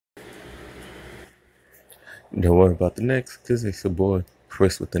Don't worry about the next, because it's your boy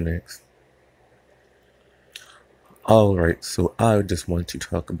Chris with the next. Alright, so I just want to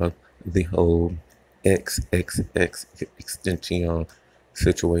talk about the whole XXX extension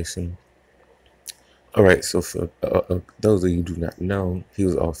situation. Alright, so for those of you who do not know, he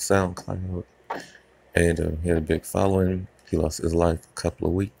was off SoundCloud and he had a big following. He lost his life a couple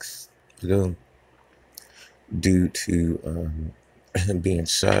of weeks ago due to him being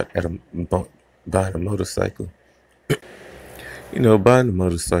shot at by a motorcycle. Buying a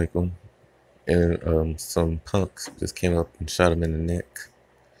motorcycle, and some punks just came up and shot him in the neck,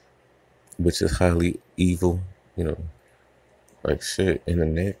 which is highly evil, you know, like shit in the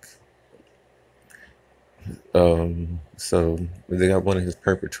neck. So they got one of his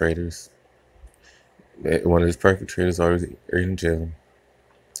perpetrators. One of his perpetrators already are in jail,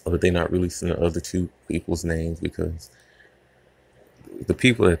 but they're not releasing the other two people's names because the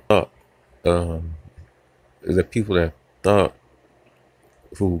people that thought, um, the people that thought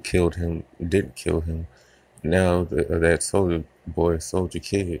who killed him didn't kill him. Now that soldier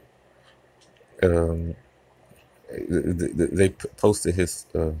kid, um, they posted his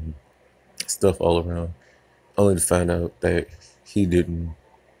stuff all around, only to find out that he didn't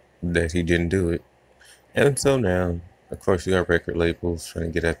he didn't do it. And until now, of course, you got record labels trying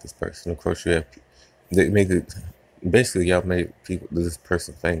to get at this person. Of course, you have they make it basically y'all made this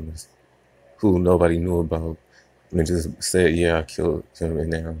person famous who nobody knew about, and just said, "Yeah, I killed him," and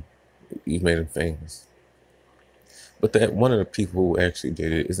now you made him famous. But that one of the people who actually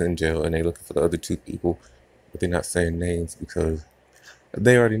did it is in jail, and they're looking for the other two people, but they're not saying names because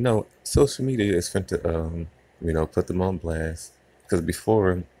they already know social media is going to, put them on blast. Because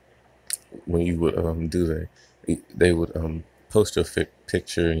before, when you would do that, they would post your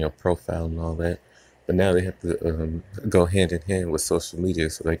picture and your profile and all that. But now they have to go hand in hand with social media,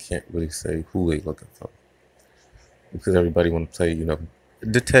 so they can't really say who they're looking for because everybody want to play,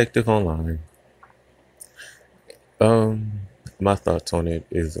 detective online. Um, my thoughts on it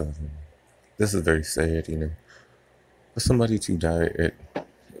is this is very sad, for somebody to die at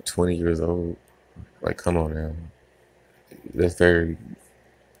 20 years old. Like, come on now, that's very,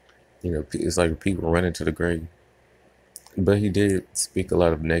 it's like people running to the grave. But he did speak a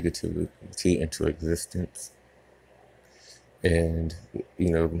lot of negativity into existence, and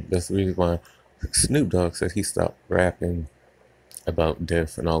that's the reason why Snoop Dogg said he stopped rapping about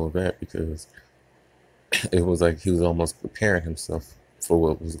death and all of that because it was like he was almost preparing himself for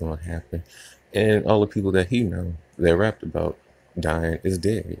what was going to happen. And all the people that he know that rapped about dying is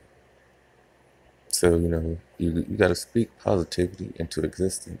dead. So, you got to speak positivity into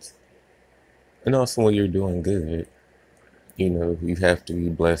existence. And also when you're doing good, you have to be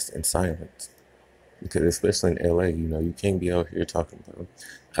blessed in silence. Because especially in LA, you can't be out here talking about,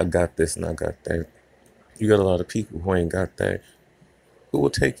 I got this and I got that. You got a lot of people who ain't got that, who will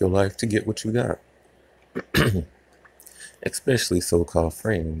take your life to get what you got. Especially so-called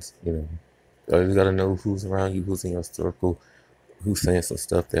friends, You gotta know who's around you, who's in your circle, who's saying some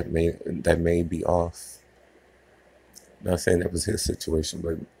stuff that may be off. Not saying that was his situation,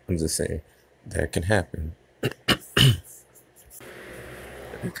 but I'm just saying that can happen.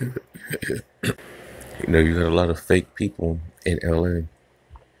 You got a lot of fake people in LA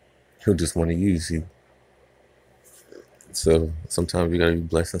who just want to use you. So sometimes you gotta be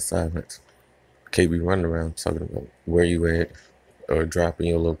blessed in silence. Can't be running around talking about where you at or dropping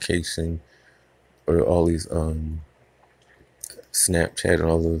your location or all these Snapchat and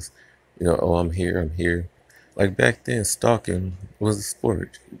all those, oh, I'm here, I'm here. Like back then, stalking was a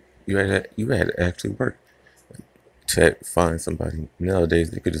sport. You had to actually work to find somebody.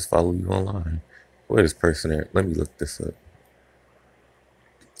 Nowadays, they could just follow you online. Where this person at? Let me look this up.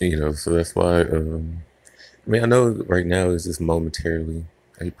 So that's why. I know right now is just momentarily.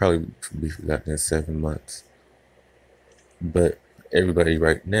 He probably be forgotten in 7 months. But everybody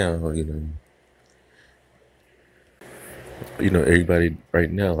right now, everybody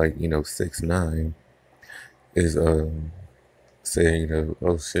right now, like 6ix9ine is saying,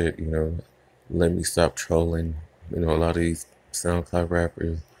 oh shit, let me stop trolling. A lot of these SoundCloud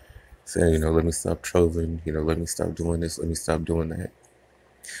rappers saying, let me stop trolling, let me stop doing this, let me stop doing that.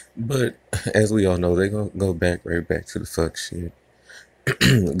 But as we all know, they're gonna go right back to the fuck shit,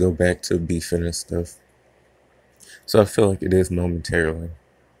 go back to beefing and stuff. So I feel like it is momentarily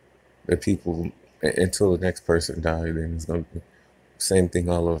that people, until the next person dies, then it's gonna be the same thing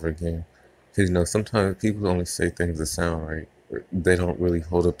all over again. Because sometimes people only say things that sound right. They don't really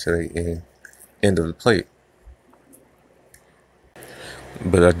hold up to the end of the plate.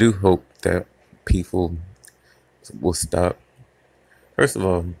 But I do hope that people will stop. First of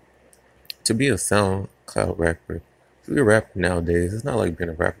all, to be a SoundCloud clout rapper. To be a rapper nowadays, it's not like being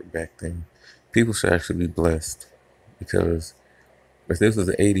a rapper back then. People should actually be blessed because if this was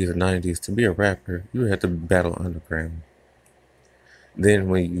the 80s or 90s, to be a rapper, you had to battle underground. Then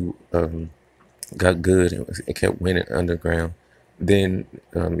when you got good and kept winning underground, then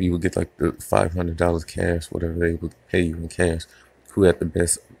you would get like the $500 cash, whatever they would pay you in cash. Who had the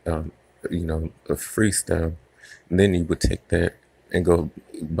best, a freestyle? And then you would take that and go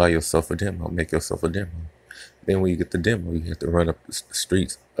buy yourself a demo, make yourself a demo. Then when you get the demo, you have to run up the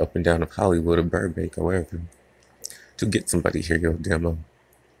streets up and down of Hollywood or Burbank or wherever to get somebody to hear your demo.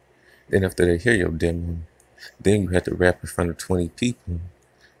 Then after they hear your demo, then you have to rap in front of 20 people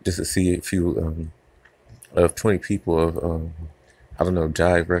just to see if you of 20 people of I don't know,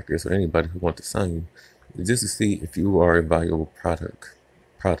 Jive Records or anybody who wants to sign you, just to see if you are a valuable product,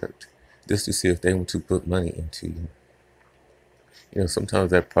 just to see if they want to put money into you. Sometimes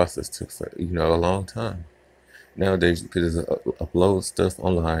that process took a long time. Nowadays you could just upload stuff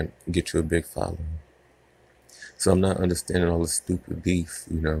online and get you a big following. So I'm not understanding all the stupid beef.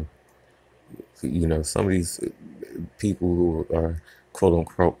 Some of these people who are quote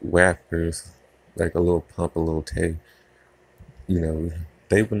unquote rappers, like a little Pump, a little Tay,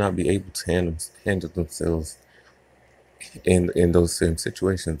 they would not be able to handle themselves in those same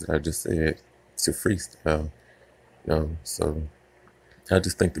situations that I just said to freestyle. So I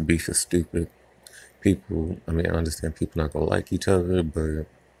just think the beef is stupid. I understand people not gonna like each other, but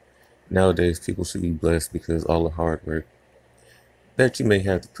nowadays people should be blessed because all the hard work that you may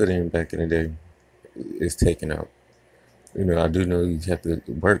have to put in back in the day is taken out. I do know you have to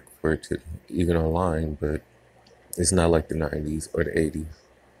work for it to even online, but it's not like the 90s or the 80s.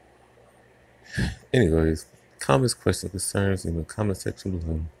 Anyways, comments, questions, concerns in the comment section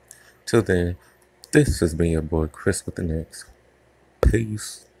below. Till then, this has been your boy Chris with the next.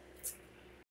 Peace.